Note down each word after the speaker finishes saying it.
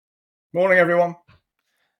Morning, everyone.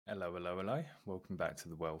 Hello, hello, hello. Welcome back to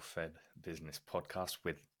the Well Fed Business Podcast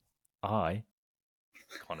with I,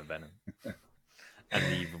 Connor Benham, and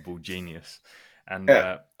the Evil Genius. And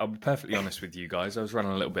Yeah, I'll be perfectly honest with you guys. I was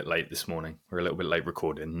running a little bit late this morning. We're a little bit late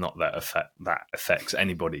recording. Not that that affects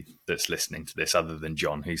anybody that's listening to this, other than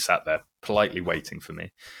John, who sat there politely waiting for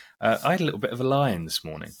me. I had a little bit of a lie-in this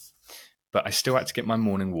morning, but I still had to get my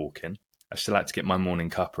morning walk in. I still had to get my morning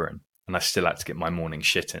cuppa in, and I still had to get my morning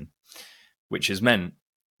shit in, which has meant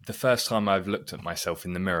the first time I've looked at myself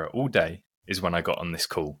in the mirror all day is when I got on this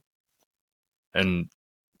call. And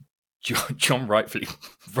John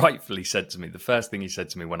rightfully said to me, the first thing he said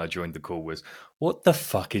to me when I joined the call was, "What the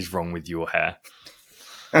fuck is wrong with your hair?"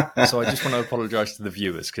 So I just want to apologise to the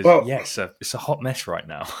viewers because, well, yes, it's a hot mess right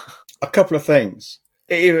now. a couple of things.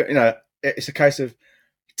 It's a case of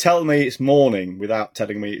tell me it's morning without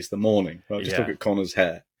telling me it's the morning. Well, just Yeah. look at Connor's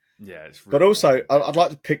hair. Yeah, it's really But also, morning. I'd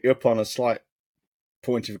like to pick you up on a slight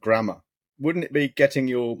point of grammar. Wouldn't it be getting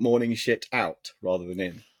your morning shit out rather than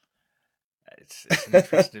in? It's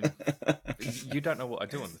interesting. You don't know what I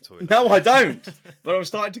do on the toilet. No, I don't. But I'm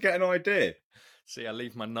starting to get an idea. See, I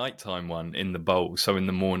leave my nighttime one in the bowl, so in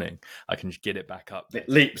the morning I can just get it back up. It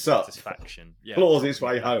leaps up. Satisfaction. Yeah, Claws its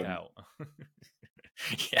properly way home. out.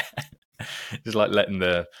 Yeah, just like letting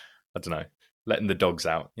the dogs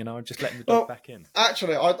out. You know, I'm just letting the dog back in.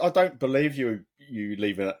 Actually, I don't believe you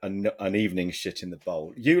leave an evening shit in the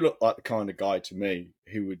bowl. You look like the kind of guy to me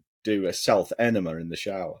who would do a self-enema in the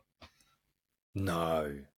shower.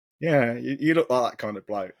 No. Yeah, you look like that kind of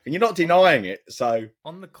bloke. And you're not denying it, so...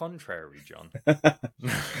 On the contrary, John.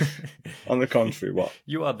 On the contrary, what?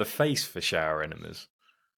 You are the face for shower enemas.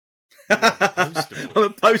 I'm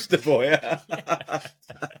a poster boy. Yeah.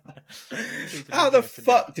 How the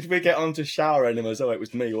fuck did we get onto shower enemas? Oh, it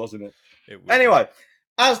was me, wasn't it? Anyway,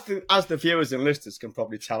 as the viewers and listeners can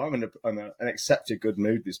probably tell, I'm in an exceptionally good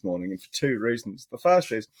mood this morning, and for two reasons. The first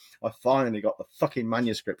is I finally got the fucking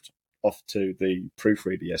manuscript off to the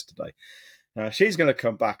proofreader yesterday. She's going to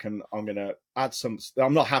come back, and I'm going to add some...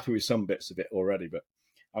 I'm not happy with some bits of it already, but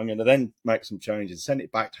I'm going to then make some changes, send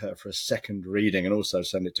it back to her for a second reading, and also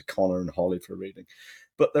send it to Connor and Holly for a reading.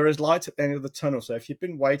 But there is light at the end of the tunnel, so if you've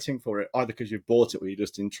been waiting for it, either because you've bought it or you're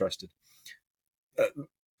just interested...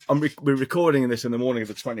 we're recording this in the morning of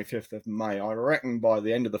the 25th of May. I reckon by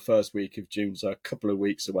the end of the first week of June, so a couple of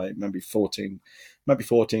weeks away, maybe 14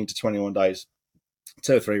 to 21 days,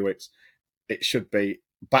 2 or 3 weeks, it should be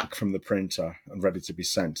back from the printer and ready to be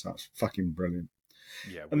sent. That's fucking brilliant.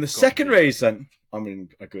 Yeah, and the second reason I'm in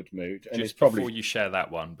a good mood, and just it's probably... Before you share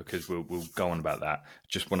that one, because we'll go on about that,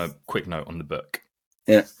 just want a quick note on the book.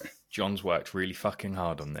 Yeah. John's worked really fucking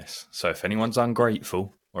hard on this. So if anyone's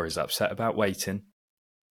ungrateful or is upset about waiting,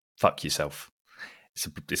 fuck yourself.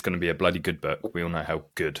 It's going to be a bloody good book. We all know how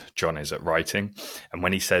good John is at writing. And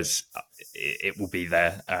when he says it will be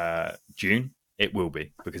there June, it will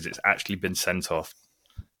be, because it's actually been sent off.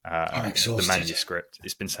 I'm exhausted. The manuscript,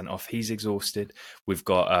 it's been sent off. He's exhausted. We've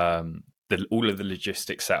got all of the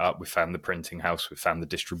logistics set up. We found the printing house. We found the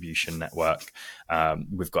distribution network.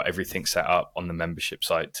 We've got everything set up on the membership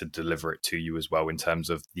site to deliver it to you as well, in terms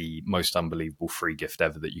of the most unbelievable free gift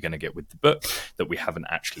ever that you're going to get with the book that we haven't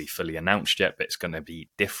actually fully announced yet, but it's going to be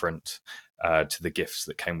different to the gifts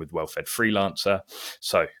that came with Well-Fed Freelancer.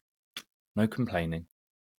 So no complaining,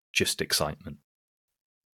 just excitement.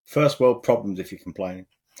 First world problems if you're complaining.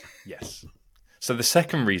 Yes. So the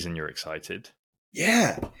second reason you're excited...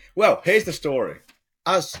 Yeah. Well, here's the story.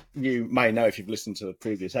 As you may know if you've listened to the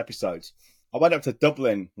previous episodes, I went up to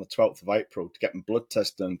Dublin on the 12th of April to get my blood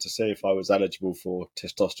test done to see if I was eligible for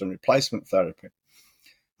testosterone replacement therapy.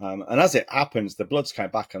 And as it happens, the bloods came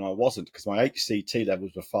back and I wasn't, because my HCT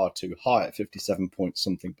levels were far too high at 57 point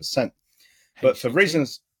something percent. But for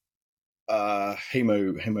reasons...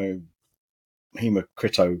 hemocrito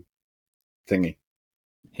thingy.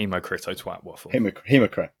 Hemocrito twat waffle.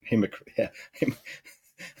 Hemocrat,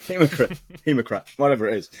 whatever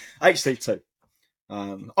it is. HC2.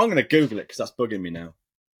 I'm going to Google it because that's bugging me now.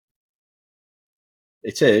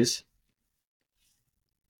 It is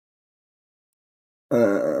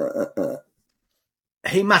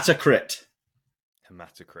hematocrit.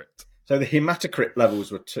 Hematocrit. So the hematocrit levels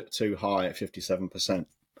were too high at 57%.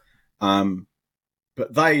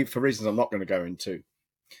 But they, for reasons I'm not going to go into,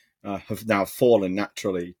 have now fallen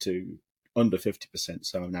naturally to under 50%,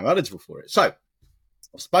 so I'm now eligible for it. So I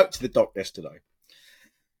spoke to the doc yesterday,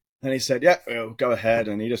 and he said, yeah, we'll go ahead,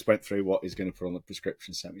 and he just went through what he's going to put on the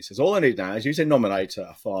prescription set. He says, all I need now is use a nominator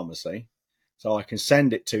at a pharmacy, so I can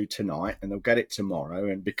send it to tonight, and they'll get it tomorrow,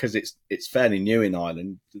 and because it's fairly new in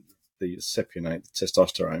Ireland, the cypionate, the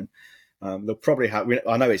testosterone, They'll probably have.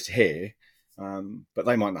 I know it's here, but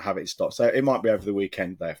they might not have it in stock. So it might be over the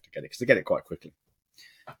weekend they have to get it because they get it quite quickly.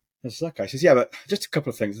 That's okay. She says, yeah, but just a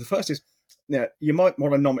couple of things. The first is, you might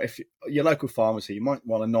want to nominate, if your local pharmacy, you might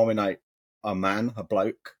want to nominate a man, a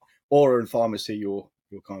bloke, or a pharmacy you're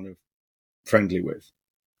kind of friendly with.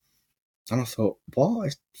 And I thought, why?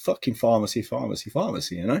 It's fucking pharmacy,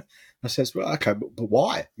 you know? I says, well, okay, but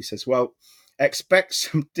why? He says, well, expect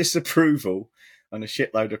some disapproval and a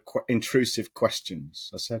shitload of intrusive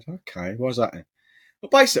questions. I said, okay, what's that?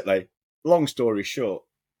 But basically, long story short,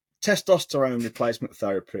 testosterone replacement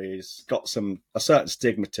therapy has got a certain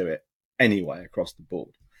stigma to it anyway across the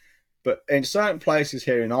board. But in certain places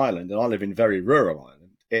here in Ireland, and I live in very rural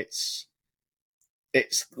Ireland, it's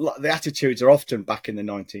the attitudes are often back in the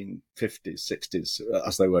 1950s, 60s,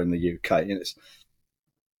 as they were in the UK, and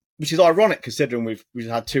which is ironic considering we've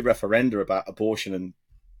had 2 referenda about abortion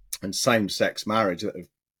and same-sex marriage that have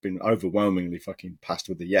been overwhelmingly fucking passed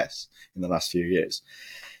with a yes in the last few years.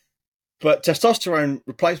 But testosterone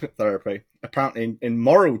replacement therapy, apparently in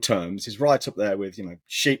moral terms, is right up there with,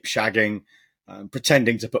 sheep shagging,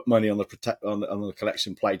 pretending to put money on the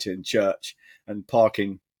collection plate in church, and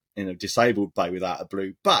parking in a disabled bay without a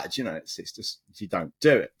blue badge. It's just, you don't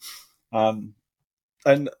do it.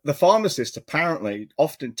 And the pharmacists apparently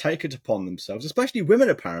often take it upon themselves, especially women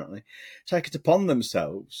apparently, take it upon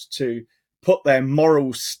themselves to put their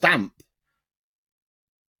moral stamp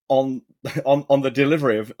on the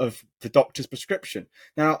delivery of the doctor's prescription.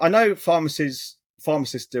 Now, I know pharmacists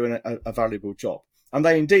do a valuable job, and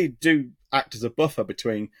they indeed do act as a buffer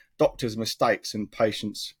between doctors' mistakes and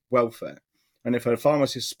patients' welfare. And if a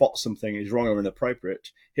pharmacist spots something is wrong or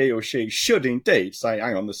inappropriate, he or she should indeed say,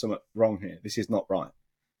 hang on, there's something wrong here. This is not right.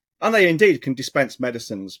 And they indeed can dispense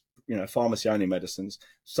medicines, pharmacy-only medicines,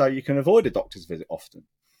 so you can avoid a doctor's visit often.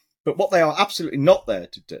 But what they are absolutely not there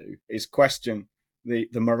to do is question the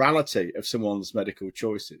morality of someone's medical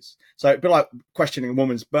choices. So it'd be like questioning a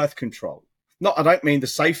woman's birth control. I don't mean the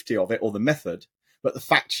safety of it or the method, but the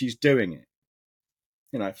fact she's doing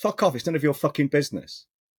it. Fuck off. It's none of your fucking business.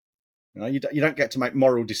 You don't get to make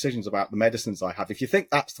moral decisions about the medicines I have. If you think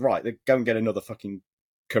that's right, then go and get another fucking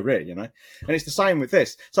career, And it's the same with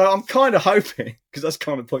this. So I'm kind of hoping, because that's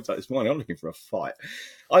kind of points out this morning, I'm looking for a fight.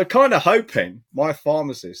 I'm kind of hoping my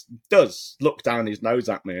pharmacist does look down his nose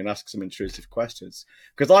at me and ask some intrusive questions,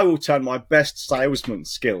 because I will turn my best salesman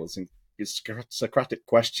skills and Socratic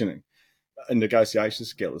questioning and negotiation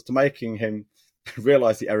skills to making him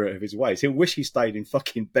realise the error of his ways. He'll wish he stayed in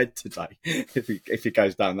fucking bed today if he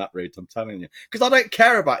goes down that route, I'm telling you. Because I don't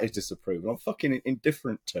care about his disapproval. I'm fucking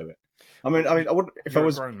indifferent to it. I mean, I wouldn't if You're I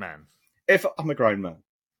was a grown man. If I'm a grown man,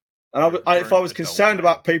 and if I was concerned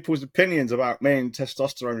about people's opinions about me and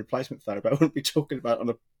testosterone replacement therapy, I wouldn't be talking about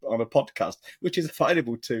it on a podcast, which is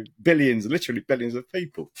available to literally billions of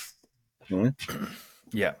people.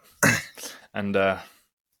 Yeah, and I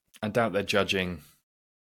doubt they're judging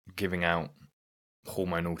giving out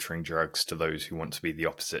hormone-altering drugs to those who want to be the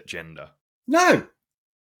opposite gender. No,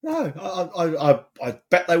 I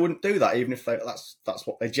bet they wouldn't do that, even if that's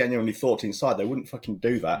what they genuinely thought inside. They wouldn't fucking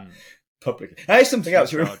do that publicly. And there's something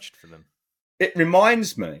else. Charged for them. It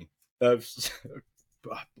reminds me of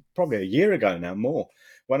probably a year ago now, more,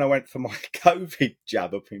 when I went for my COVID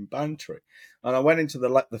jab up in Bantry, and I went into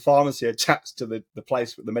the pharmacy attached to the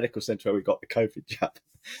place, the medical centre where we got the COVID jab,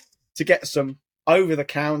 to get some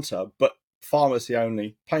over-the-counter but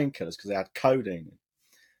pharmacy-only painkillers because they had codeine.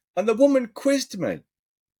 And the woman quizzed me.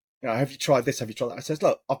 Have you tried this? Have you tried that? I says,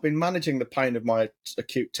 look, I've been managing the pain of my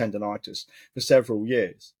acute tendonitis for several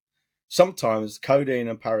years. Sometimes codeine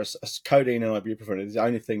and ibuprofen are the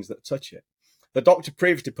only things that touch it. The doctor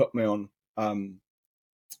previously put me on, I can't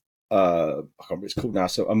remember what it's called now,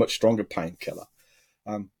 so a much stronger painkiller.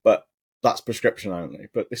 But that's prescription only.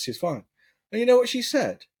 But this is fine. And you know what she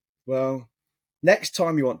said? Well, next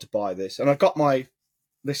time you want to buy this, and I've got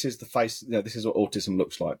this is the face, this is what autism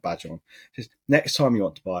looks like badge on. Says, next time you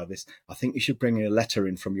want to buy this, I think you should bring a letter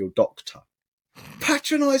in from your doctor.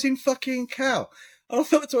 Patronising fucking cow. And I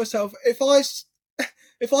thought to myself, if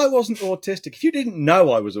I wasn't autistic, if you didn't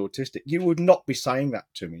know I was autistic, you would not be saying that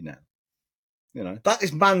to me now. That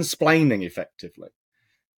is mansplaining effectively.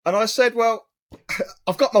 And I said, well,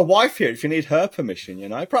 I've got my wife here if you need her permission,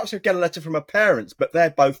 Perhaps you'll get a letter from her parents, but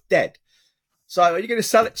they're both dead. So are you going to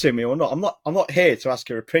sell it to me or not? I'm not here to ask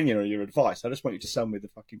your opinion or your advice. I just want you to sell me the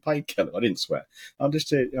fucking painkiller. I didn't swear. I just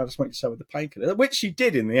want you to sell me the painkiller, which she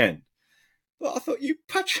did in the end. But I thought, you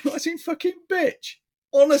patronising fucking bitch.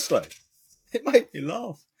 Honestly, it made me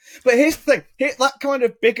laugh. But here's the thing: that kind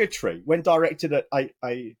of bigotry, when directed at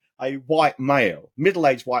a white male,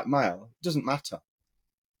 middle-aged white male, doesn't matter.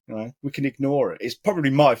 We can ignore it. It's probably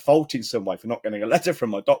my fault in some way for not getting a letter from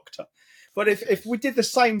my doctor. But if we did the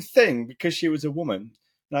same thing because she was a woman,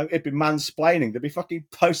 it'd be mansplaining. There'd be fucking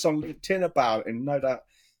posts on LinkedIn about it, and no doubt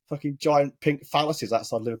fucking giant pink phalluses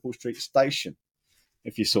outside Liverpool Street Station.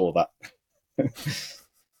 If you saw that.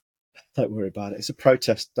 Don't worry about it. It's a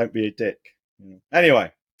protest. Don't be a dick.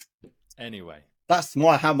 Anyway. That's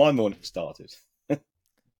how my morning started.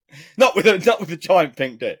 not with a giant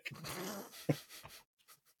pink dick.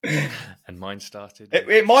 And mine started.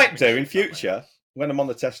 It might do in future when I'm on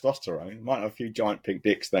the testosterone. Might have a few giant pink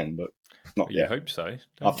dicks then, but not yet. You hope so.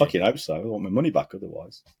 I fucking hope so. I want my money back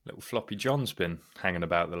otherwise. Little Floppy John's been hanging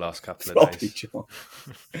about the last couple of Floppy days. John.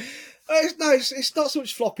 It's not so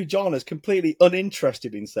much Floppy John as completely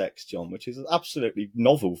uninterested in sex, John, which is absolutely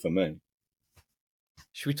novel for me.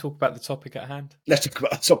 Should we talk about the topic at hand? Let's talk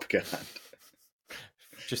about the topic at hand.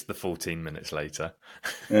 Just the 14 minutes later.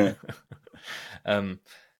 Yeah.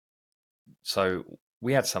 So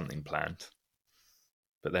we had something planned,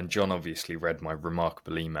 but then John obviously read my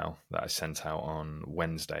remarkable email that I sent out on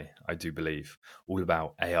Wednesday, I do believe, all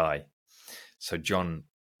about AI. So John,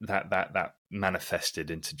 that manifested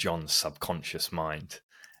into John's subconscious mind,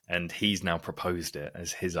 and he's now proposed it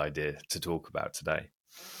as his idea to talk about today.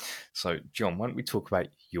 So John, why don't we talk about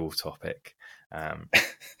your topic?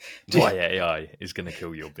 Why AI is going to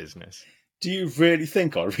kill your business. Do you really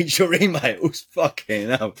think I read your emails? Fucking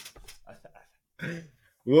hell.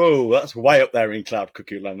 Whoa, that's way up there in cloud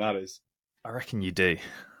cuckoo land, that is. I reckon you do.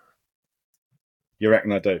 You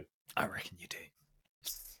reckon I do? I reckon you do.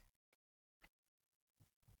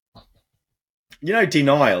 You know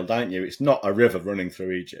denial, don't you? It's not a river running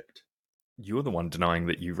through Egypt. You're the one denying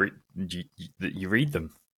that you read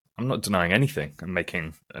them. I'm not denying anything. I'm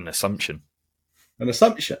making an assumption. An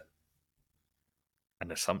assumption?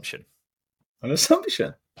 An assumption. An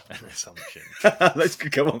assumption? An assumption. This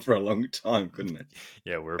could go on for a long time, couldn't it?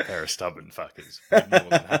 Yeah, we're a pair of stubborn fuckers. We'd more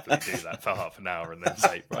than happily do that for half an hour and then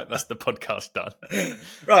say, right, that's the podcast done.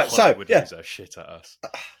 Right, so, would lose her shit at us.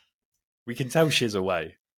 We can tell she's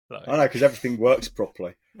away. I know, because everything works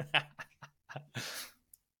properly.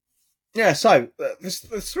 Yeah, so there's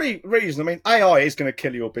three reasons. I mean, AI is going to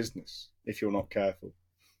kill your business if you're not careful.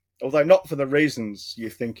 Although not for the reasons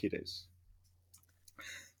you think it is.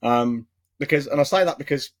 And I say that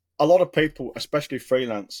because a lot of people, especially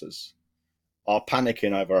freelancers, are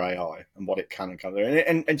panicking over AI and what it can and can't do.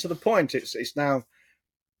 And to the point, it's now,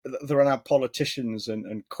 there are now politicians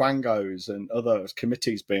and quangos and other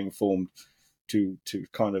committees being formed to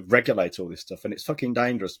kind of regulate all this stuff. And it's fucking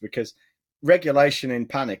dangerous because regulation in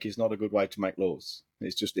panic is not a good way to make laws.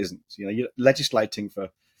 It just isn't. You're legislating for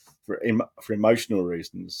emotional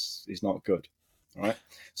reasons is not good. All right.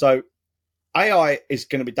 So AI is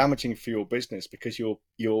going to be damaging for your business because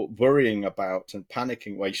you're worrying about and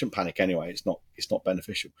panicking. Well, you shouldn't panic anyway. It's not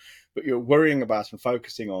beneficial, but you're worrying about and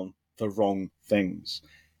focusing on the wrong things.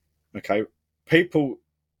 Okay. People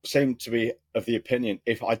seem to be of the opinion,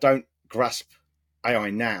 if I don't grasp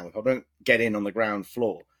AI now, if I don't get in on the ground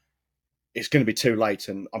floor, it's going to be too late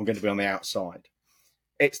and I'm going to be on the outside.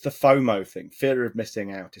 It's the FOMO thing, fear of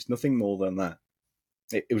missing out. It's nothing more than that.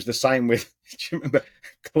 It was the same with, do you remember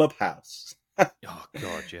Clubhouse? Oh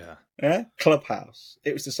God, yeah. Yeah, Clubhouse.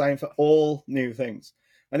 It was the same for all new things.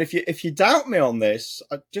 And if you doubt me on this,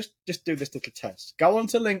 just do this little test. Go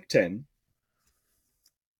onto LinkedIn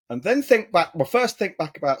and then think back. Well, first think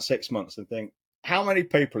back about 6 months and think how many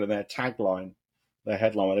people in their tagline, their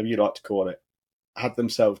headline, whatever you like to call it, had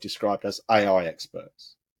themselves described as AI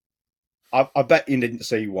experts. I bet you didn't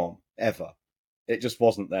see one ever. It just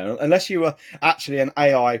wasn't there. Unless you were actually an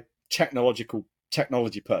AI technology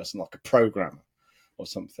person, like a programmer or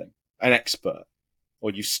something, an expert,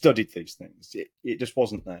 or you studied these things. It just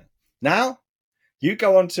wasn't there. Now, you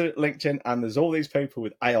go onto LinkedIn and there's all these people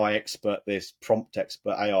with AI expert this, prompt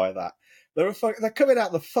expert, AI that. They're coming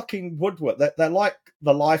out the fucking woodwork. They're like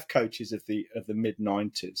the life coaches of the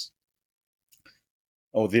mid-90s.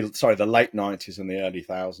 Or the late 90s and the early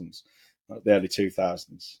thousands. The early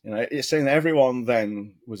 2000s. It seemed that everyone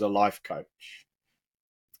then was a life coach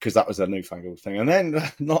because that was a newfangled thing. And then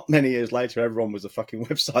not many years later, everyone was a fucking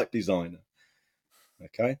website designer.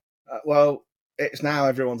 Okay. Well, it's now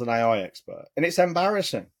everyone's an AI expert and it's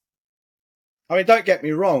embarrassing. I mean, don't get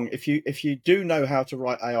me wrong. If you do know how to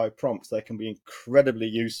write AI prompts, they can be incredibly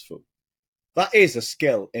useful. That is a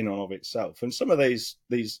skill in and of itself. And some of these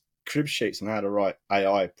crib sheets on how to write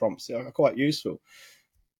AI prompts are quite useful.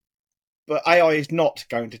 But AI is not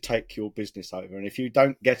going to take your business over. And if you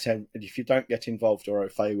don't get involved or au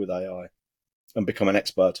fait with AI and become an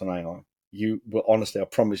expert on AI, you will honestly, I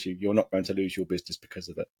promise you, you're not going to lose your business because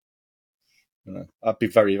of it. I'd be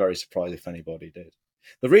very, very surprised if anybody did.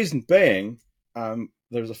 The reason being,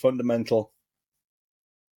 there's a fundamental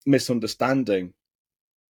misunderstanding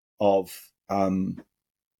of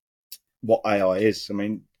what AI is. I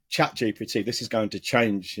mean, ChatGPT, this is going to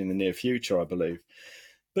change in the near future, I believe.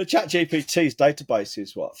 But ChatGPT's database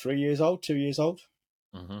is, 3 years old, 2 years old?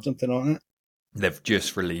 Something like that. They've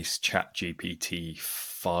just released ChatGPT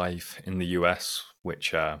 5 in the US,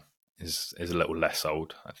 which is a little less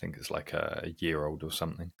old. I think it's like a year old or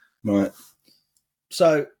something. Right.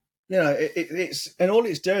 So, it's and all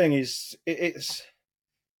it's doing is it's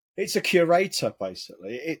a curator,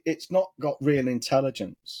 basically. It's not got real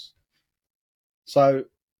intelligence. So,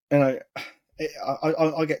 I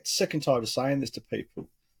get sick and tired of saying this to people.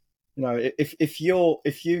 If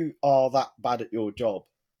you are that bad at your job,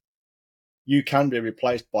 you can be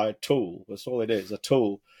replaced by a tool. That's all it is, a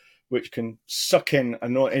tool which can suck in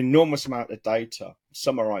an enormous amount of data,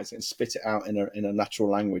 summarize it, and spit it out in a natural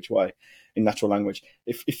language way. In natural language,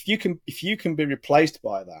 if you can be replaced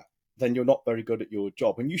by that, then you're not very good at your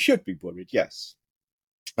job, and you should be worried. Yes,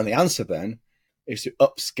 and the answer then is to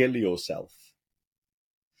upskill yourself.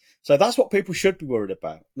 So that's what people should be worried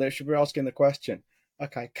about. They should be asking the question: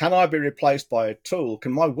 okay, can I be replaced by a tool?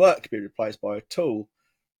 Can my work be replaced by a tool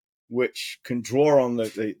which can draw on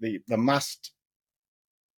the massed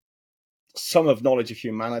sum of knowledge of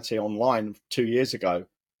humanity online 2 years ago,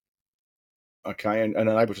 okay, and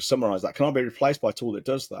are able to summarize that? Can I be replaced by a tool that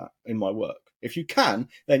does that in my work? If you can,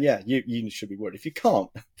 then yeah, you should be worried. If you can't,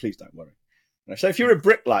 please don't worry. So if you're a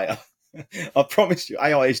bricklayer, I promise you,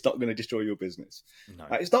 AI is not going to destroy your business. No.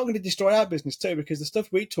 It's not going to destroy our business too, because the stuff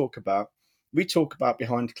we talk about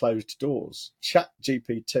behind closed doors.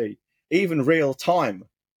 ChatGPT, even real-time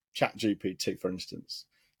ChatGPT, for instance,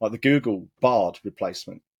 like the Google Bard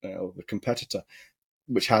replacement, or the competitor,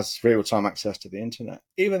 which has real-time access to the internet.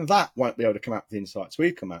 Even that won't be able to come out with the insights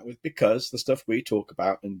we come out with, because the stuff we talk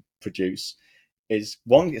about and produce is,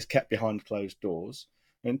 one, it's kept behind closed doors,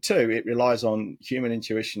 and two, it relies on human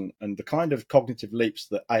intuition and the kind of cognitive leaps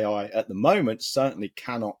that AI at the moment certainly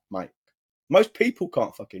cannot make. Most people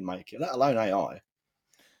can't fucking make it, let alone AI.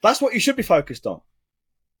 That's what you should be focused on.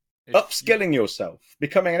 Upskilling yourself,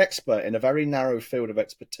 becoming an expert in a very narrow field of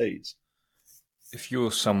expertise. If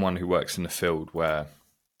you're someone who works in a field where,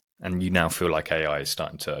 and you now feel like AI is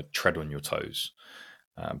starting to tread on your toes,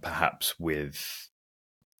 perhaps with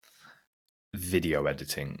video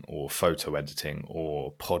editing or photo editing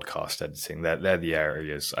or podcast editing, they're the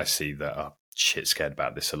areas I see that are shit scared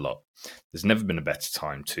about this a lot. There's never been a better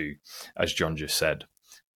time to, as John just said,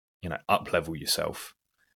 up-level yourself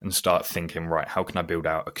and start thinking, right, how can I build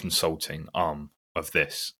out a consulting arm of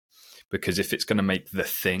this? Because if it's going to make the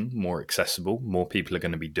thing more accessible, more people are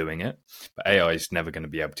going to be doing it. But AI is never going to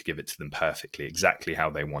be able to give it to them perfectly, exactly how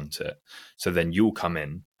they want it. So then you'll come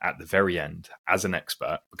in at the very end as an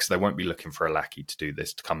expert, because they won't be looking for a lackey to do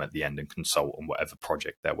this, to come at the end and consult on whatever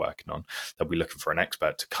project they're working on. They'll be looking for an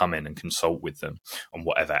expert to come in and consult with them on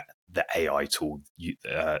whatever the AI tool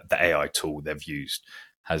they've used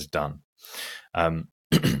has done.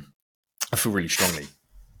 I feel really strongly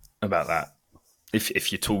about that.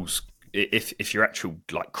 If your tools, if your actual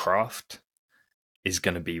craft is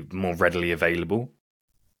going to be more readily available,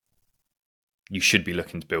 you should be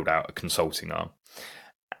looking to build out a consulting arm.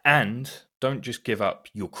 And don't just give up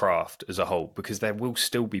your craft as a whole, because there will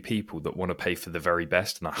still be people that want to pay for the very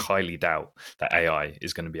best. And I highly doubt that AI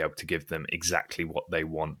is going to be able to give them exactly what they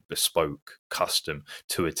want, bespoke, custom,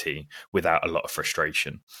 to a T, without a lot of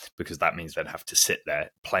frustration, because that means they'd have to sit there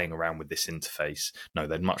playing around with this interface. No,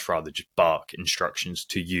 they'd much rather just bark instructions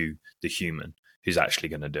to you, the human, who's actually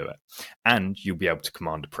going to do it. And you'll be able to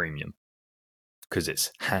command a premium, because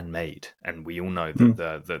it's handmade, and we all know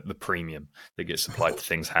that the premium that gets supplied to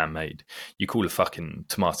things handmade. You call a fucking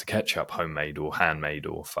tomato ketchup homemade or handmade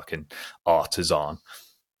or fucking artisan.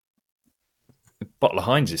 A bottle of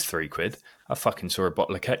Heinz is £3. I fucking saw a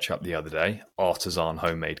bottle of ketchup the other day, artisan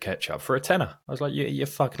homemade ketchup, for £10. I was like, you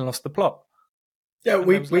fucking lost the plot. Yeah,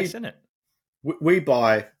 we in it. We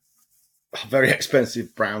buy a very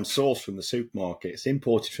expensive brown sauce from the supermarket. It's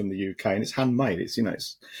imported from the UK and it's handmade.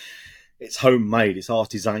 It's homemade. It's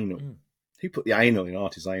artisanal. Who put the anal in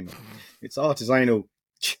artisanal? It's artisanal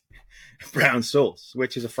brown sauce,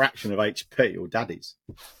 which is a fraction of HP or Daddy's.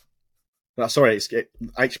 No, sorry,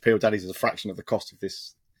 HP or Daddy's is a fraction of the cost of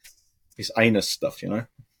this anus stuff,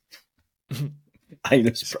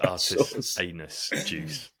 Anus brown sauce. Anus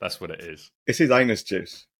juice. That's what it is. This is anus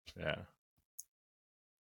juice. Yeah.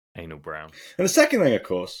 Anal brown. And the second thing, of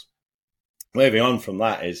course, moving on from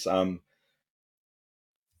that, is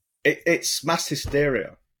it's mass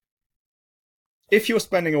hysteria. if you're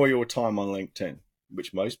spending all your time on LinkedIn,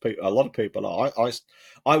 which most people, a lot of people are,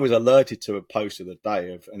 I was alerted to a post of the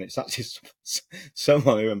day and it's actually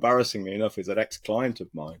someone who, embarrassingly enough, is an ex-client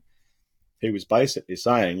of mine, who was basically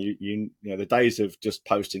saying, you know, the days of just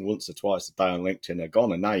posting once or twice a day on LinkedIn are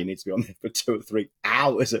gone, and now you need to be on there for 2 or 3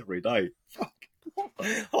 hours every day. Fuck.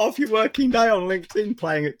 Half your working day on LinkedIn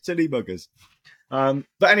playing at silly buggers. But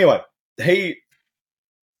anyway, if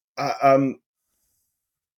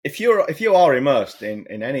you are immersed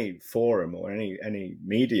in any forum or any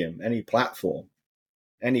medium, any platform,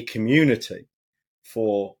 any community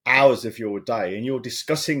for hours of your day, and you're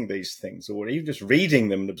discussing these things, or even just reading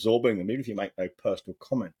them and absorbing them, even if you make no personal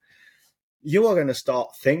comment, you are going to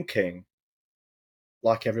start thinking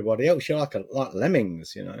like everybody else. You're like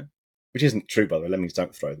lemmings, you know, which isn't true, by the way. Lemmings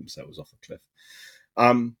don't throw themselves off a cliff.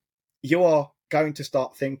 You are going to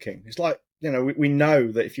start thinking. It's like, you know, we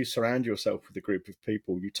know that if you surround yourself with a group of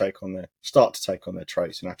people, you start to take on their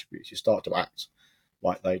traits and attributes. You start to act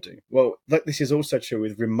like they do. Well, this is also true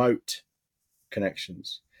with remote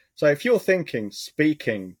connections. So if you're thinking,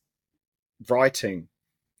 speaking, writing,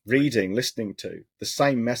 reading, listening to the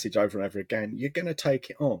same message over and over again, you're going to take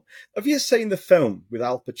it on. Have you seen the film with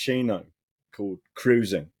Al Pacino called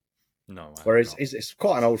Cruising? No. Where it's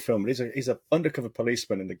quite an old film, but he's an undercover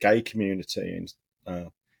policeman in the gay community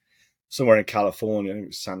in somewhere in California. I think it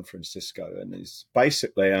was San Francisco, and he's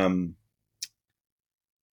basically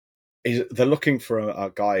they're looking for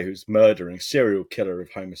a guy who's murdering, serial killer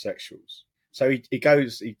of homosexuals. So he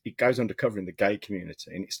goes undercover in the gay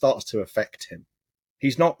community, and it starts to affect him.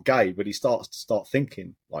 He's not gay, but he starts to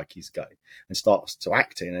thinking like he's gay and starts to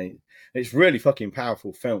acting. And it's really fucking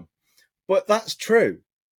powerful film. But that's true.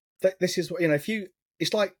 This is what, you know,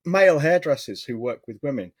 it's like male hairdressers who work with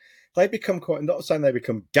women. They become quite, not saying they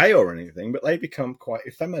become gay or anything, but they become quite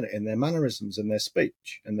effeminate in their mannerisms and their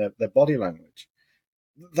speech and their body language.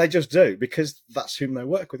 They just do, because that's whom they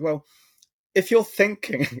work with. Well, if you're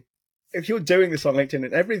thinking, if you're doing this on LinkedIn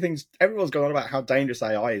and everyone's going on about how dangerous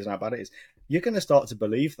AI is and how bad it is, you're going to start to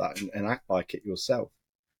believe that and act like it yourself.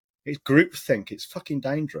 It's groupthink. It's fucking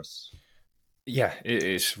dangerous. Yeah,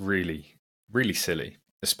 it's really, really silly,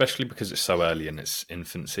 especially because it's so early in its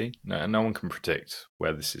infancy. No one can predict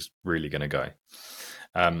where this is really going to go.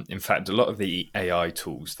 In fact, a lot of the AI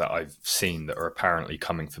tools that I've seen that are apparently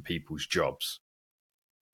coming for people's jobs,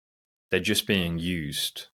 they're just being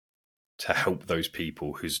used to help those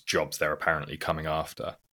people whose jobs they're apparently coming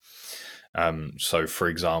after. So, for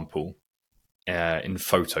example, in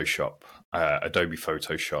Photoshop, Adobe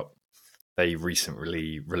Photoshop, they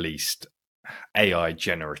recently released AI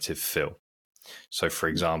generative fill. So, for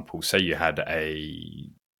example, say you had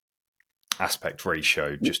a aspect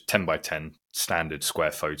ratio, just 10 by 10 standard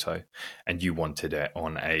square photo, and you wanted it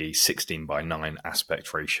on a 16 by 9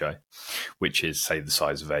 aspect ratio, which is, say, the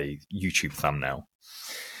size of a YouTube thumbnail.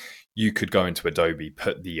 You could go into Adobe,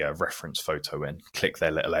 put the reference photo in, click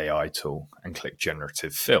their little AI tool, and click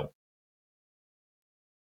generative fill.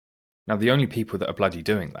 Now, the only people that are bloody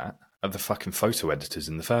doing that are the fucking photo editors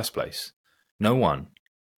in the first place. No one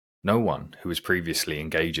who was previously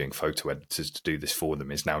engaging photo editors to do this for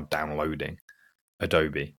them is now downloading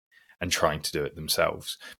Adobe and trying to do it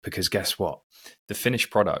themselves. Because guess what? The finished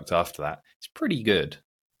product after that is pretty good,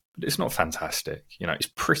 but it's not fantastic. You know, it's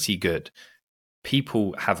pretty good.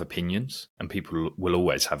 People have opinions, and people will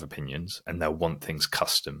always have opinions, and they'll want things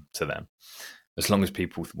custom to them. As long as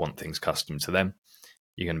people want things custom to them,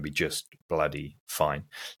 you're going to be just bloody fine.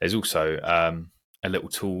 There's also a little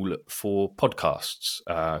tool for podcasts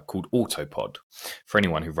called Autopod. For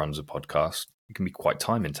anyone who runs a podcast, it can be quite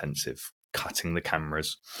time intensive, cutting the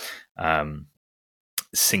cameras,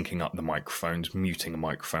 syncing up the microphones, muting a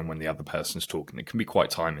microphone when the other person's talking. It can be quite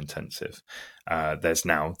time intensive. There's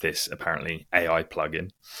now this apparently AI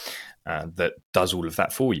plugin that does all of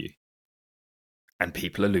that for you. And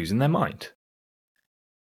people are losing their mind.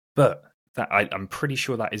 But I'm pretty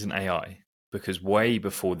sure that isn't AI, because way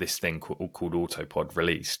before this thing called Autopod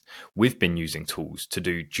released, we've been using tools to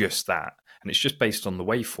do just that. And it's just based on the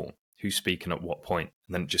waveform, who's speaking at what point,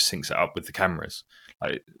 and then it just syncs it up with the cameras.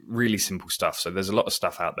 Like, really simple stuff. So there's a lot of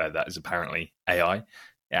stuff out there that is apparently AI. It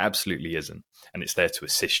absolutely isn't. And it's there to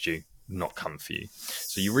assist you, not come for you.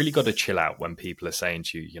 So you really got to chill out when people are saying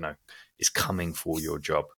to you, you know, it's coming for your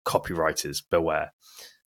job. Copywriters, beware.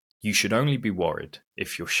 You should only be worried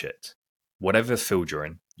if you're shit. Whatever field you're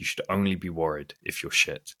in, you should only be worried if you're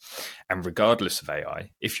shit. And regardless of AI,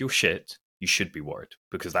 if you're shit, you should be worried,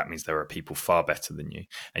 because that means there are people far better than you,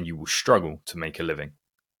 and you will struggle to make a living.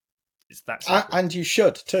 It's that simple. And you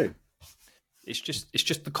should too. It's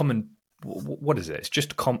just the common. What is it? It's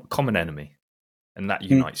just a common enemy. And that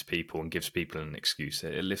unites people and gives people an excuse.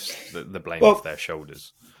 It lifts the blame off their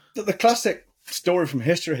shoulders. The classic story from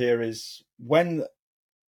history here is when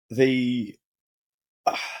the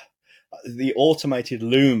automated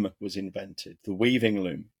loom was invented, the weaving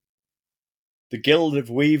loom. The Guild of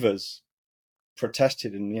Weavers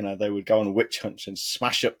protested, and they would go on witch hunts and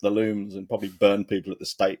smash up the looms and probably burn people at the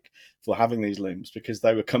stake for having these looms, because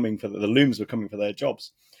they were the looms were coming for their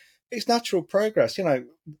jobs. It's natural progress.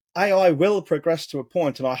 AI will progress to a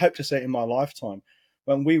point, and I hope to see it in my lifetime,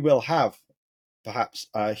 when we will have perhaps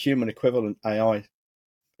a human equivalent AI.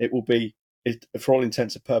 It will be, for all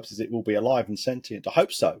intents and purposes, it will be alive and sentient. I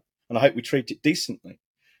hope so, and I hope we treat it decently.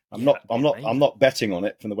 I'm not betting on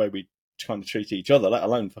it from the way we kind of treat each other, let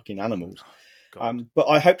alone fucking animals. But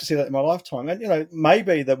I hope to see that in my lifetime, and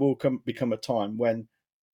maybe there will become a time when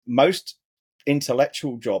most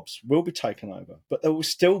intellectual jobs will be taken over, but there will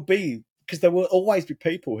still be, because there will always be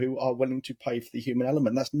people who are willing to pay for the human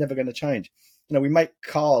element. That's never going to change. We make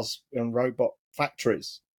cars and robot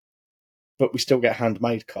factories, but we still get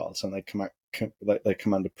handmade cars, and they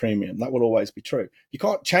command a premium. That will always be true. You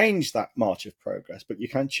can't change that march of progress, but you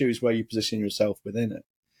can choose where you position yourself within it.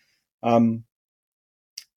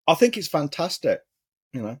 I think it's fantastic.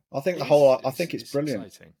 I think it's brilliant.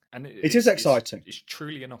 Exciting. And it is exciting. It's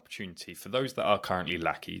truly an opportunity for those that are currently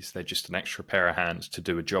lackeys. They're just an extra pair of hands to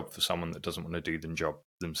do a job for someone that doesn't want to do the job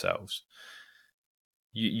themselves.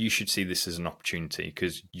 You should see this as an opportunity,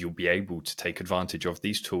 because you'll be able to take advantage of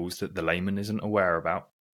these tools that the layman isn't aware about.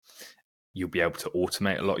 You'll be able to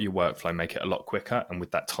automate a lot of your workflow, make it a lot quicker. And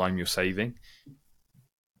with that time you're saving,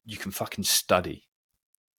 you can fucking study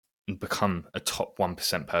and become a top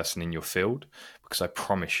 1% person in your field. Because I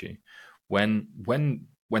promise you, when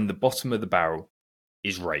the bottom of the barrel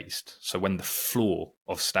is raised, so when the floor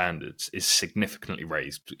of standards is significantly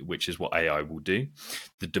raised, which is what AI will do,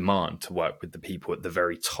 the demand to work with the people at the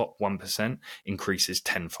very top 1% increases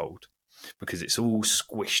tenfold, because it's all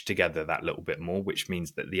squished together that little bit more, which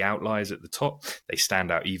means that the outliers at the top, they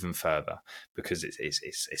stand out even further, because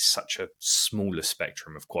it's such a smaller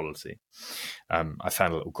spectrum of quality. I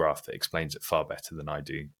found a little graph that explains it far better than I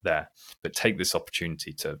do there. But take this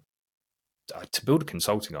opportunity to build a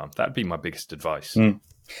consulting arm. That'd be my biggest advice. And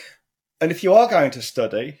if you are going to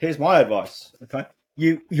study, here's my advice. Okay,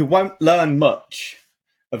 you won't learn much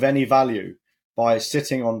of any value by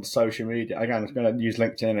sitting on social media. Again, I'm going to use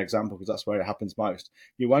LinkedIn as an example, because that's where it happens most.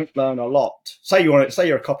 You won't learn a lot. Say you're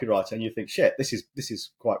a copywriter and you think, shit, this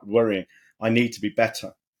is quite worrying. I need to be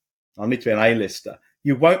better. I need to be an A-lister.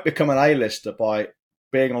 You won't become an A-lister by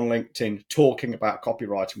being on LinkedIn talking about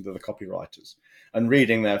copywriting with other copywriters and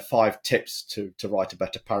reading their 5 tips to write a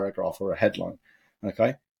better paragraph or a headline.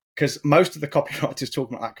 Okay, because most of the copywriters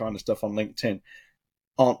talking about that kind of stuff on LinkedIn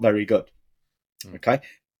aren't very good. Okay.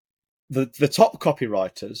 The top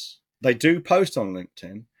copywriters, they do post on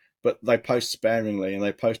LinkedIn, but they post sparingly, and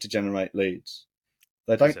they post to generate leads.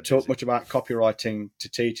 They don't talk much about copywriting to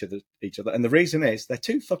teach each other. And the reason is they're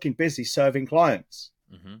too fucking busy serving clients.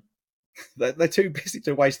 Mm-hmm. They're too busy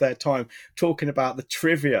to waste their time talking about the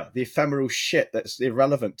trivia, the ephemeral shit that's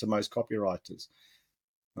irrelevant to most copywriters.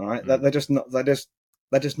 All right. Mm.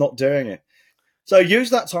 They're just not doing it. So use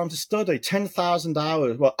that time to study 10,000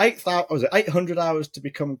 hours. Well, 800 hours to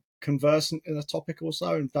become conversant in a topic or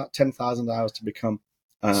so, and about 10,000 hours to become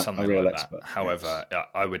a real expert. However,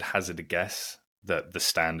 I would hazard a guess that the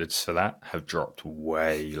standards for that have dropped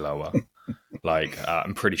way lower.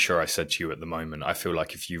 I'm pretty sure I said to you at the moment, I feel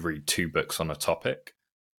like if you read 2 books on a topic,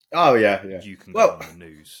 you can go on the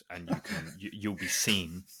news, and you'll be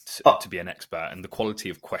seen to be an expert. And the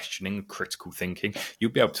quality of questioning, critical thinking,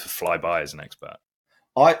 you'll be able to fly by as an expert.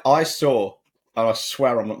 I saw, and I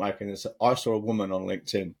swear I'm not making this up, I saw a woman on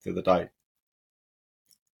LinkedIn the other day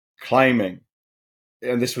claiming,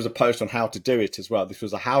 and this was a post on how to do it as well. This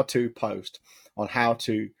was a how-to post on how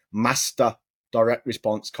to master direct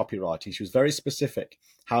response copywriting. She was very specific,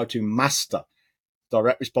 how to master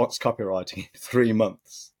direct response copywriting in 3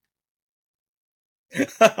 months.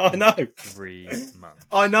 I know. 3 months.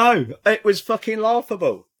 I know. It was fucking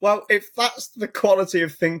laughable. Well, if that's the quality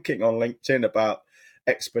of thinking on LinkedIn about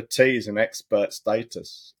expertise and expert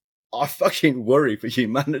status, I fucking worry for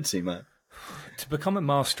humanity, man. To become a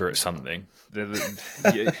master at something,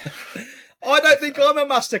 I don't think I'm a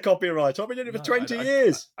master copywriter. I've been doing it for 20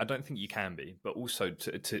 years. I don't think you can be, but also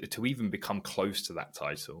to even become close to that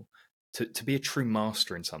title, to be a true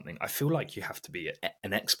master in something, I feel like you have to be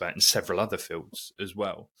an expert in several other fields as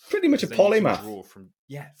well. Pretty much a polymath. Draw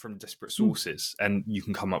from disparate sources, and you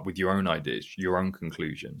can come up with your own ideas, your own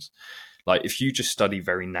conclusions. Like if you just study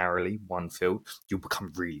very narrowly one field, you'll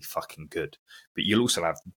become really fucking good. But you'll also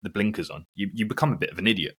have the blinkers on. You become a bit of an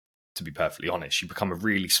idiot, to be perfectly honest. You become a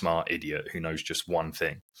really smart idiot who knows just one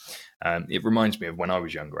thing. It reminds me of when I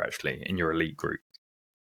was younger, actually, in your elite group.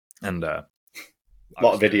 And a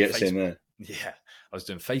lot of idiots in there. Yeah, I was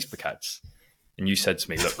doing Facebook ads. And you said to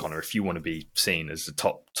me, look, Connor, if you want to be seen as the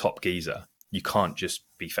top geezer, you can't just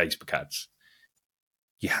be Facebook ads.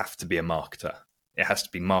 You have to be a marketer. It has to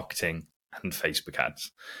be marketing and Facebook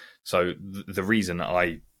ads. So the reason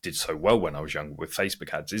I did so well when I was younger with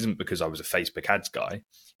Facebook ads isn't because I was a Facebook ads guy.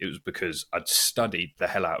 It was because I'd studied the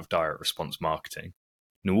hell out of direct response marketing,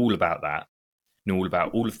 knew all about that, knew all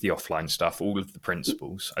about all of the offline stuff, all of the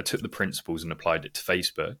principles. I took the principles and applied it to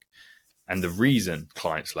Facebook. And the reason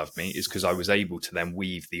clients loved me is because I was able to then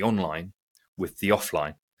weave the online with the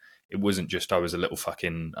offline. It wasn't just I was a little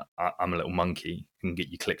I'm a little monkey who can get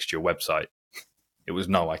you clicks to your website. It was,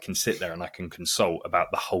 no, I can sit there and I can consult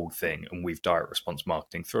about the whole thing and weave direct response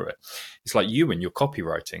marketing through it. It's like you and your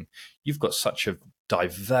copywriting. You've got such a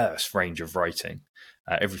diverse range of writing,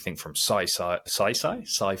 everything from sci-fi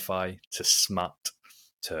to smut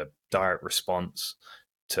to direct response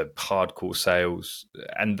to hardcore sales.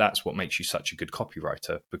 And that's what makes you such a good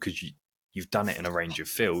copywriter, because you've done it in a range of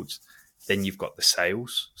fields. Then you've got the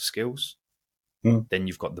sales skills. Then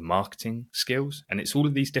you've got the marketing skills, and it's all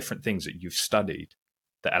of these different things that you've studied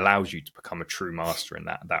that allows you to become a true master in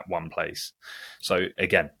that one place. So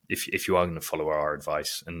again, if you are going to follow our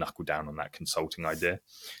advice and knuckle down on that consulting idea,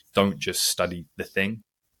 don't just study the thing.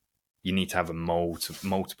 You need to have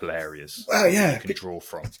multiple areas you can draw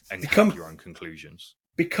from and have your own conclusions.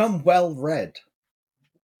 Become well read.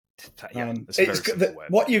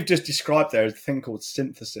 What you've just described there is a thing called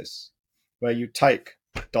synthesis, where you take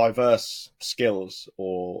diverse skills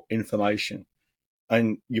or information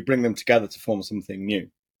and you bring them together to form something new.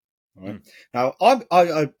 Right? Now,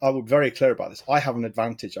 I would be very clear about this. I have an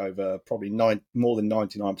advantage over probably more than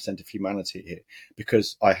 99% of humanity here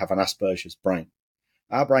because I have an Asperger's brain.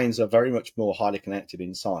 Our brains are very much more highly connected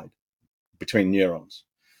inside between neurons.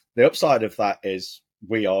 The upside of that is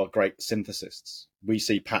we are great synthesists. We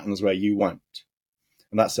see patterns where you won't.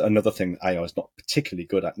 And that's another thing that AI is not particularly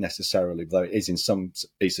good at necessarily, though it is in some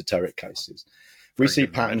esoteric cases. We see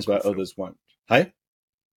patterns where others won't. Hey?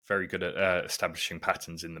 Very good at establishing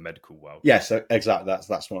patterns in the medical world. Yes, exactly.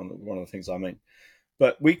 That's one of the things I mean.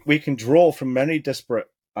 But we can draw from many disparate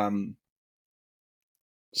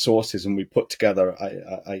sources, and we put together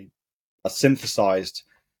a synthesized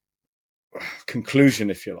conclusion,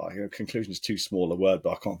 if you like. Conclusion is too small a word,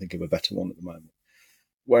 but I can't think of a better one at the moment.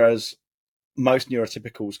 Whereas most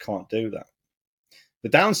neurotypicals can't do that. The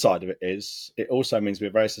downside of it is it also means we're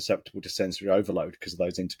very susceptible to sensory overload because of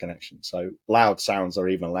those interconnections. So loud sounds are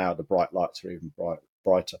even louder, bright lights are even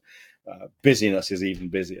brighter, busyness is even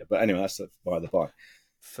busier. But anyway, that's by the by.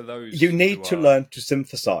 For those, you need to learn to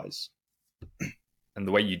synthesize. And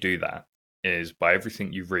the way you do that is by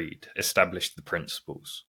everything you read, establish the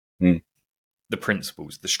principles. The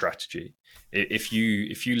principles, the strategy. If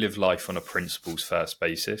you live life on a principles first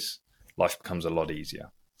basis, life becomes a lot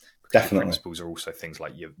easier. Definitely. Principles are also things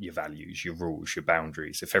like your values, your rules, your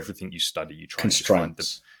boundaries. If everything you study, you try to find the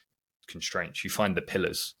constraints, you find the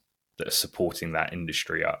pillars that are supporting that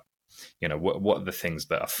industry up. You know, what are the things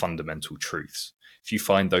that are fundamental truths? If you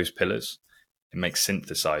find those pillars, it makes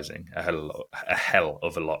synthesizing a hell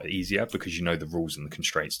of a lot easier because you know the rules and the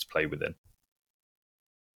constraints to play within.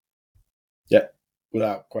 Yeah,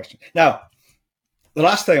 without question. Now, the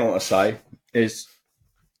last thing I want to say is,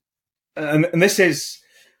 and this is,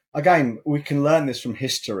 again, we can learn this from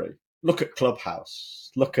history. Look at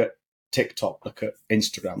Clubhouse, look at TikTok, look at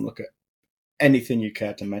Instagram, look at anything you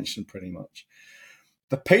care to mention pretty much.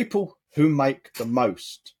 The people who make the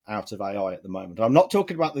most out of AI at the moment, I'm not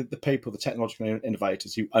talking about the people, the technological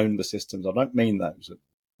innovators who own the systems. I don't mean those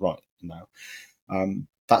right now.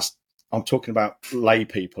 I'm talking about lay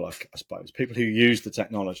people, I suppose, people who use the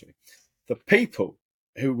technology. The people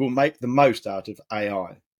who will make the most out of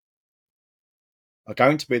AI are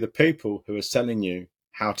going to be the people who are selling you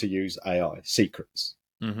how to use AI, secrets.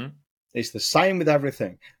 Mm-hmm. It's the same with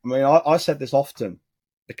everything. I mean, I said this often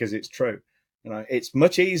because it's true. You know, it's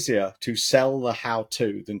much easier to sell the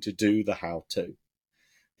how-to than to do the how-to.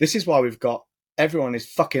 This is why we've got everyone is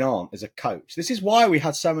fucking aunt as a coach. This is why we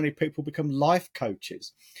had so many people become life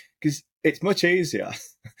coaches, because it's much easier.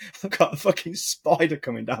 I've got a fucking spider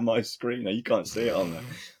coming down my screen. Now you can't see it on there.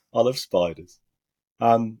 I love spiders.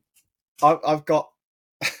 I've got.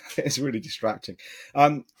 It's really distracting.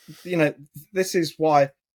 This is why.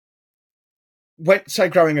 When, say,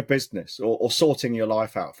 growing a business or sorting your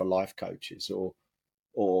life out for life coaches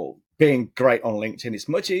or being great on LinkedIn, it's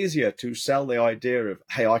much easier to sell the idea of,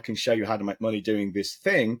 hey, I can show you how to make money doing this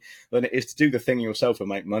thing than it is to do the thing yourself and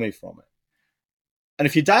make money from it. And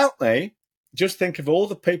if you doubt me, just think of all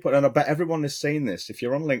the people, and I bet everyone has seen this. If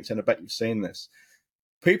you're on LinkedIn, I bet you've seen this.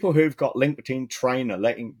 People who've got LinkedIn Trainer,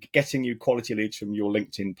 getting you quality leads from your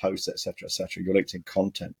LinkedIn posts, etc., your LinkedIn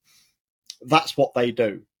content. That's what they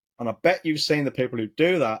do. And I bet you've seen the people who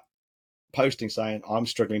do that posting saying, I'm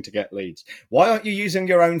struggling to get leads. Why aren't you using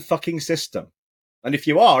your own fucking system? And if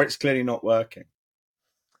you are, it's clearly not working.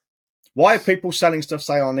 Why are people selling stuff,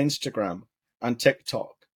 say, on Instagram and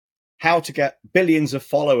TikTok? How to get billions of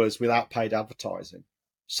followers without paid advertising,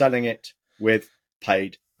 selling it with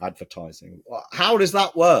paid advertising. How does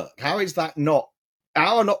that work? How is that not?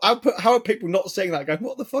 How are people not seeing that going,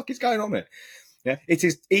 what the fuck is going on here? Yeah, it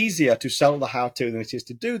is easier to sell the how-to than it is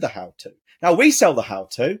to do the how-to. Now, we sell the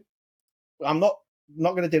how-to. I'm not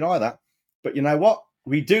going to deny that. But you know what?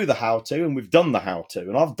 We do the how-to, and we've done the how-to.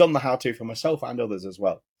 And I've done the how-to for myself and others as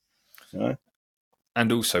well. You know?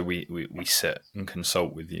 And also, we sit and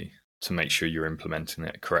consult with you to make sure you're implementing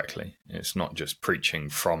it correctly. It's not just preaching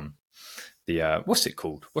from the, what's it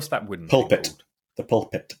called? What's that wooden pulpit? Called? The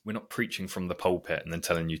pulpit. We're not preaching from the pulpit and then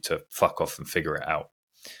telling you to fuck off and figure it out.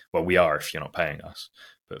 Well, we are if you're not paying us.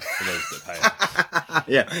 But for those that pay us...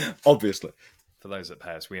 Yeah, obviously. For those that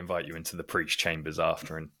pay us, we invite you into the preach chambers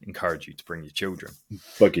after and encourage you to bring your children.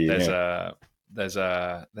 Buggy, there's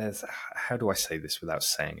how do I say this without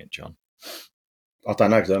saying it, John? I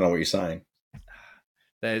don't know because I don't know what you're saying.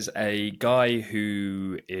 There's a guy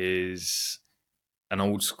who is an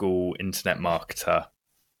old school internet marketer.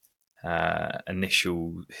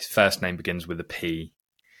 His first name begins with a P.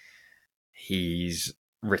 He's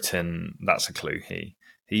written, that's a clue,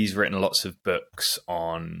 he's written lots of books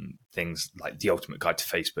on things like The Ultimate Guide to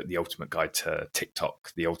Facebook, The Ultimate Guide to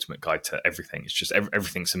TikTok, The Ultimate Guide to everything. It's just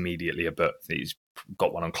everything's immediately a book. He's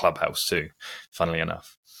got one on Clubhouse too, funnily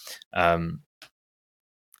enough.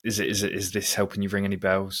 Is this helping you ring any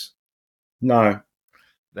bells? No.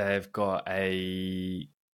 They've got a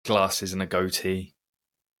glasses and a goatee.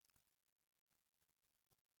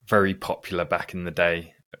 Very popular back in the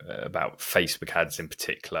day, about Facebook ads in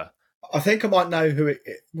particular. I think I might know who it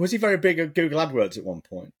was. He very big at Google AdWords at one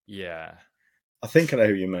point? Yeah. I think I know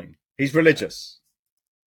who you mean. He's religious.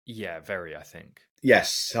 Yeah, very, I think.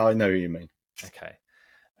 Yes, I know who you mean. Okay.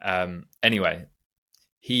 Anyway,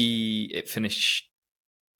 it finished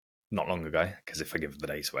not long ago, because if I give the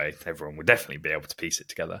dates away, everyone would definitely be able to piece it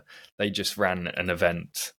together. They just ran an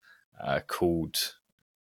event called...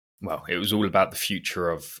 Well, it was all about the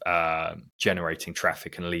future of generating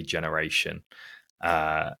traffic and lead generation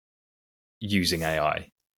using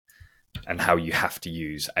AI, and how you have to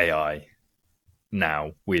use AI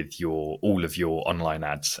now with all of your online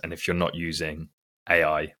ads. And if you're not using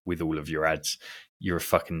AI with all of your ads, you're a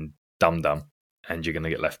fucking dum-dum and you're going to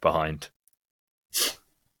get left behind.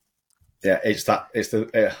 Yeah,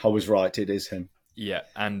 I was right. It is him. Yeah.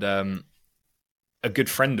 And a good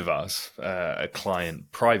friend of ours, a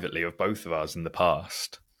client privately of both of ours in the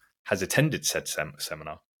past, has attended said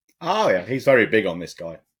seminar. Oh, yeah. He's very big on this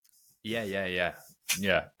guy. Yeah.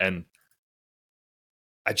 And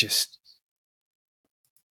it just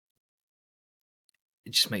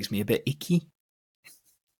makes me a bit icky.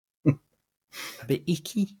 A bit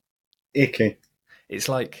icky. Icky. It's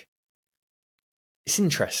like, it's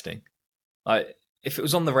interesting. If it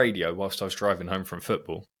was on the radio whilst I was driving home from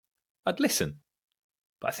football, I'd listen.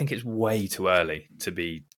 But I think it's way too early to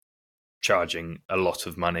be charging a lot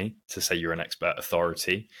of money to say you're an expert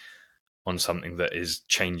authority on something that is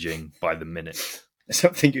changing by the minute.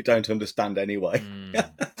 Something you don't understand anyway.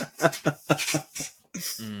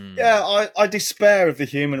 Yeah, I despair of the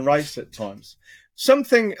human race at times.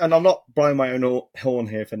 Something, and I'm not blowing my own horn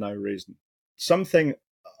here for no reason, something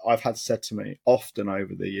I've had said to me often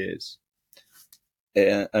over the years,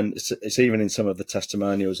 and it's even in some of the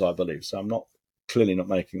testimonials, I believe, so I'm clearly not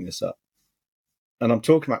making this up. And I'm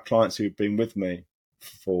talking about clients who've been with me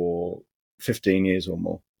for 15 years or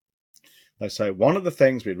more. They say, one of the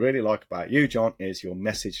things we really like about you, John, is your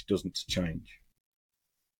message doesn't change.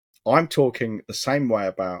 I'm talking the same way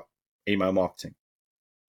about email marketing,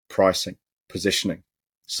 pricing, positioning,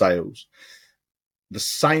 sales. The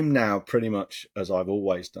same now pretty much as I've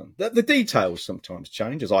always done. The details sometimes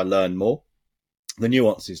change as I learn more. The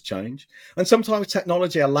nuances change. And sometimes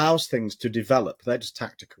technology allows things to develop. They're just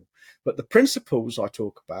tactical. But the principles I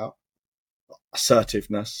talk about,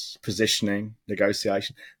 assertiveness, positioning,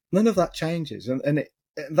 negotiation, None of that changes. And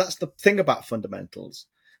that's the thing about fundamentals.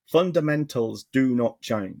 Fundamentals do not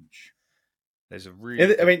change. There's a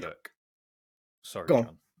really good book. Sorry, go on.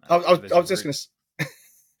 John. I was just going to...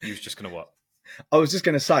 You was just going to what? I was just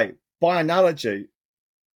going to say, by analogy,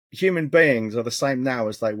 human beings are the same now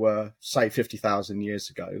as they were, say, 50,000 years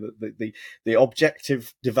ago. The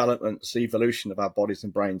objective development, evolution of our bodies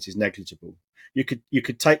and brains is negligible. You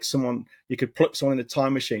could take someone, you could pluck someone in a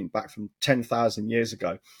time machine back from 10,000 years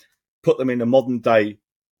ago, put them in a modern day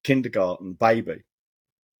kindergarten baby,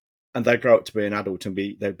 and they grow up to be an adult and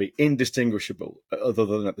they'd be indistinguishable, other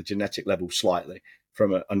than at the genetic level slightly,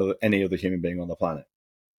 from any other human being on the planet.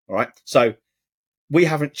 All right, so we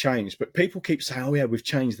haven't changed, but people keep saying, "Oh yeah, we've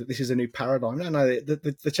changed. That this is a new paradigm." No,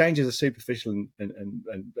 the changes are superficial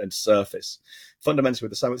and surface. Fundamentally,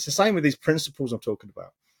 the same. It's the same with these principles I'm talking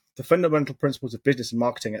about. The fundamental principles of business and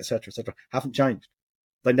marketing, etc., haven't changed.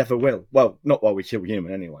 They never will. Well, not while we kill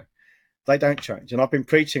human, anyway. They don't change, and I've been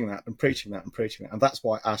preaching that, and that's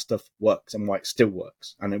why our stuff works and why it still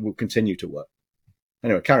works, and it will continue to work.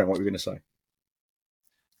 Anyway, Karen, what were you going to say?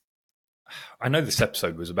 I know this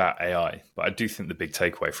episode was about AI, but I do think the big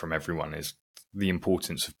takeaway from everyone is the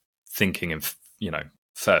importance of thinking in,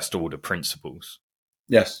 first order principles.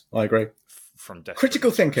 Yes, I agree. From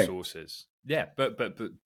critical thinking sources. Yeah, but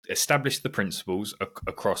establish the principles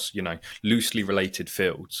across, loosely related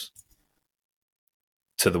fields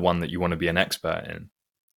to the one that you want to be an expert in.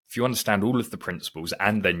 If you understand all of the principles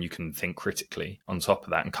and then you can think critically on top of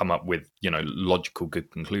that and come up with, logical,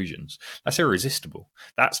 good conclusions, that's irresistible.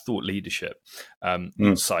 That's thought leadership.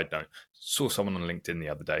 Side note, saw someone on LinkedIn the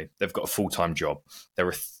other day. They've got a full-time job.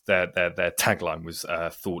 Their tagline was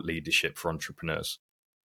thought leadership for entrepreneurs.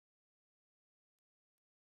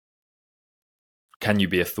 Can you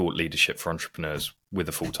be a thought leadership for entrepreneurs with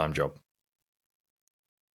a full-time job?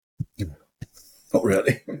 Not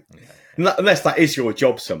really. Okay. Unless that is your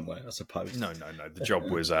job somewhere, I suppose. No. The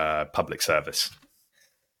job was public service.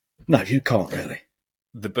 No, you can't really.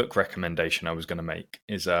 The book recommendation I was going to make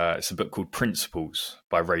is it's a book called Principles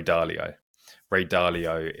by Ray Dalio. Ray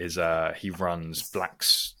Dalio is he runs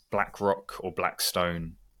BlackRock or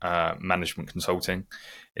Blackstone management consulting.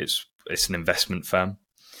 It's an investment firm.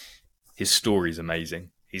 His story is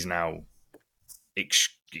amazing. He's now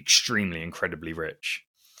extremely, incredibly rich.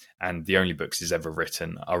 And the only books he's ever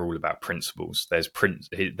written are all about principles. There's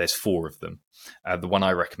 4 of them. The one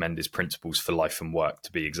I recommend is Principles for Life and Work,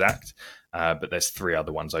 to be exact. But there's 3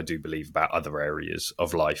 other ones I do believe about other areas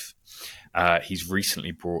of life. He's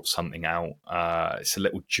recently brought something out. It's a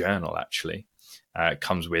little journal, actually. It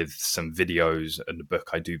comes with some videos and a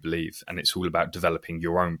book, I do believe. And it's all about developing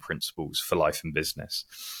your own principles for life and business.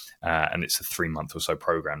 And it's a 3-month or so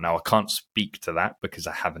program. Now, I can't speak to that because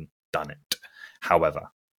I haven't done it.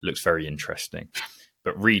 However, looks very interesting.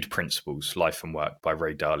 But read Principles, Life and Work by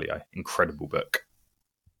Ray Dalio. Incredible book.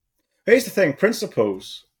 Here's the thing.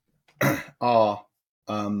 Principles are,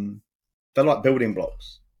 they're like building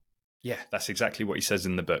blocks. Yeah, that's exactly what he says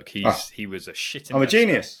in the book. He was a shit investor. I'm a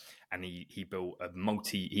genius. And he built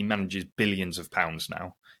he manages billions of pounds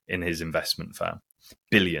now in his investment firm.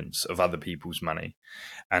 Billions of other people's money.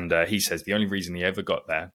 And he says the only reason he ever got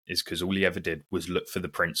there is because all he ever did was look for the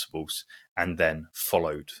principles and then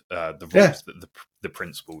followed the rules that the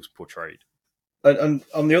principles portrayed. And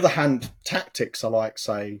on the other hand, tactics are like,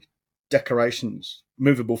 say, decorations,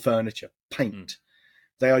 movable furniture, paint.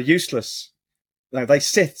 They are useless. They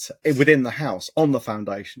sit within the house, on the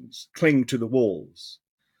foundations, cling to the walls.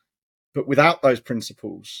 But without those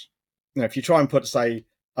principles, if you try and put, say,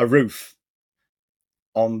 a roof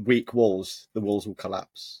on weak walls, the walls will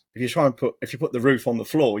collapse. If you put the roof on the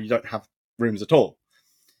floor, you don't have rooms at all.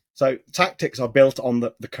 So tactics are built on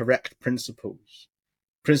the correct principles.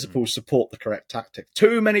 Principles support the correct tactic.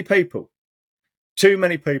 Too many people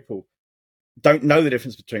don't know the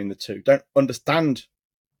difference between the two, don't understand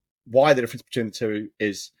why the difference between the two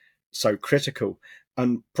is so critical,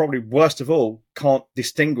 and probably worst of all, can't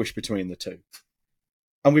distinguish between the two.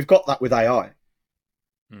 And we've got that with AI.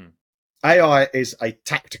 AI is a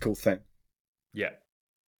tactical thing. Yeah.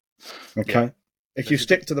 Okay. Yeah. If you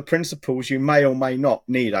stick to the principles, you may or may not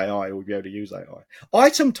need AI or be able to use AI. I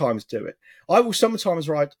sometimes do it. I will sometimes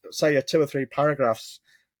write, say, 2 or 3 paragraphs,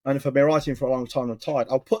 and if I've been writing for a long time and I'm tired,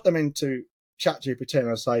 I'll put them into ChatGPT and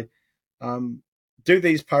I'll say, do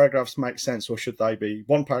these paragraphs make sense, or should they be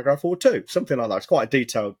 1 paragraph or 2? Something like that. It's quite a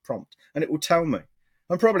detailed prompt, and it will tell me.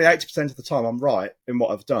 And probably 80% of the time I'm right in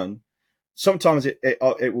what I've done. Sometimes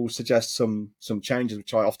it will suggest some changes,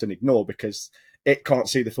 which I often ignore because it can't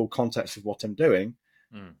see the full context of what I'm doing.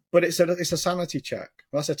 But it's a sanity check.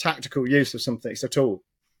 That's a tactical use of something. It's a tool.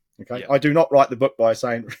 Okay, I do not write the book by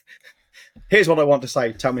saying, "Here's what I want to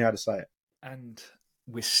say. Tell me how to say it." And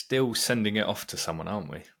we're still sending it off to someone, aren't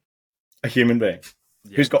we? A human being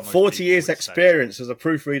who's got 40 years' experience as a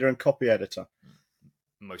proofreader and copy editor.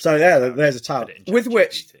 So there's a talent with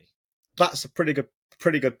which that's a pretty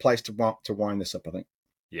good place to wind this up, I think.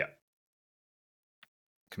 Yeah,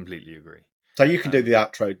 completely agree. So you can do the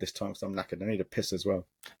outro this time because I'm knackered. I need a piss as well.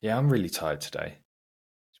 Yeah, I'm really tired today.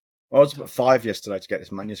 I was up at 5 yesterday to get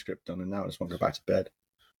this manuscript done, and now I just want to go back to bed.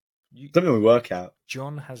 Something we work out.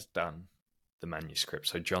 John has done the manuscript,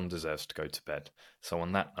 so John deserves to go to bed. So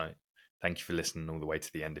on that note, thank you for listening all the way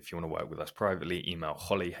to the end. If you want to work with us privately, email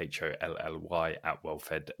Holly, HOLLY,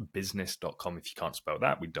 @wellfedbusiness.com. If you can't spell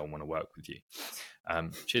that, we don't want to work with you.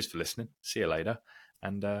 Cheers for listening. See you later.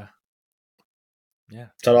 And Ta-ra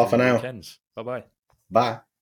for now. Bye-bye. Bye.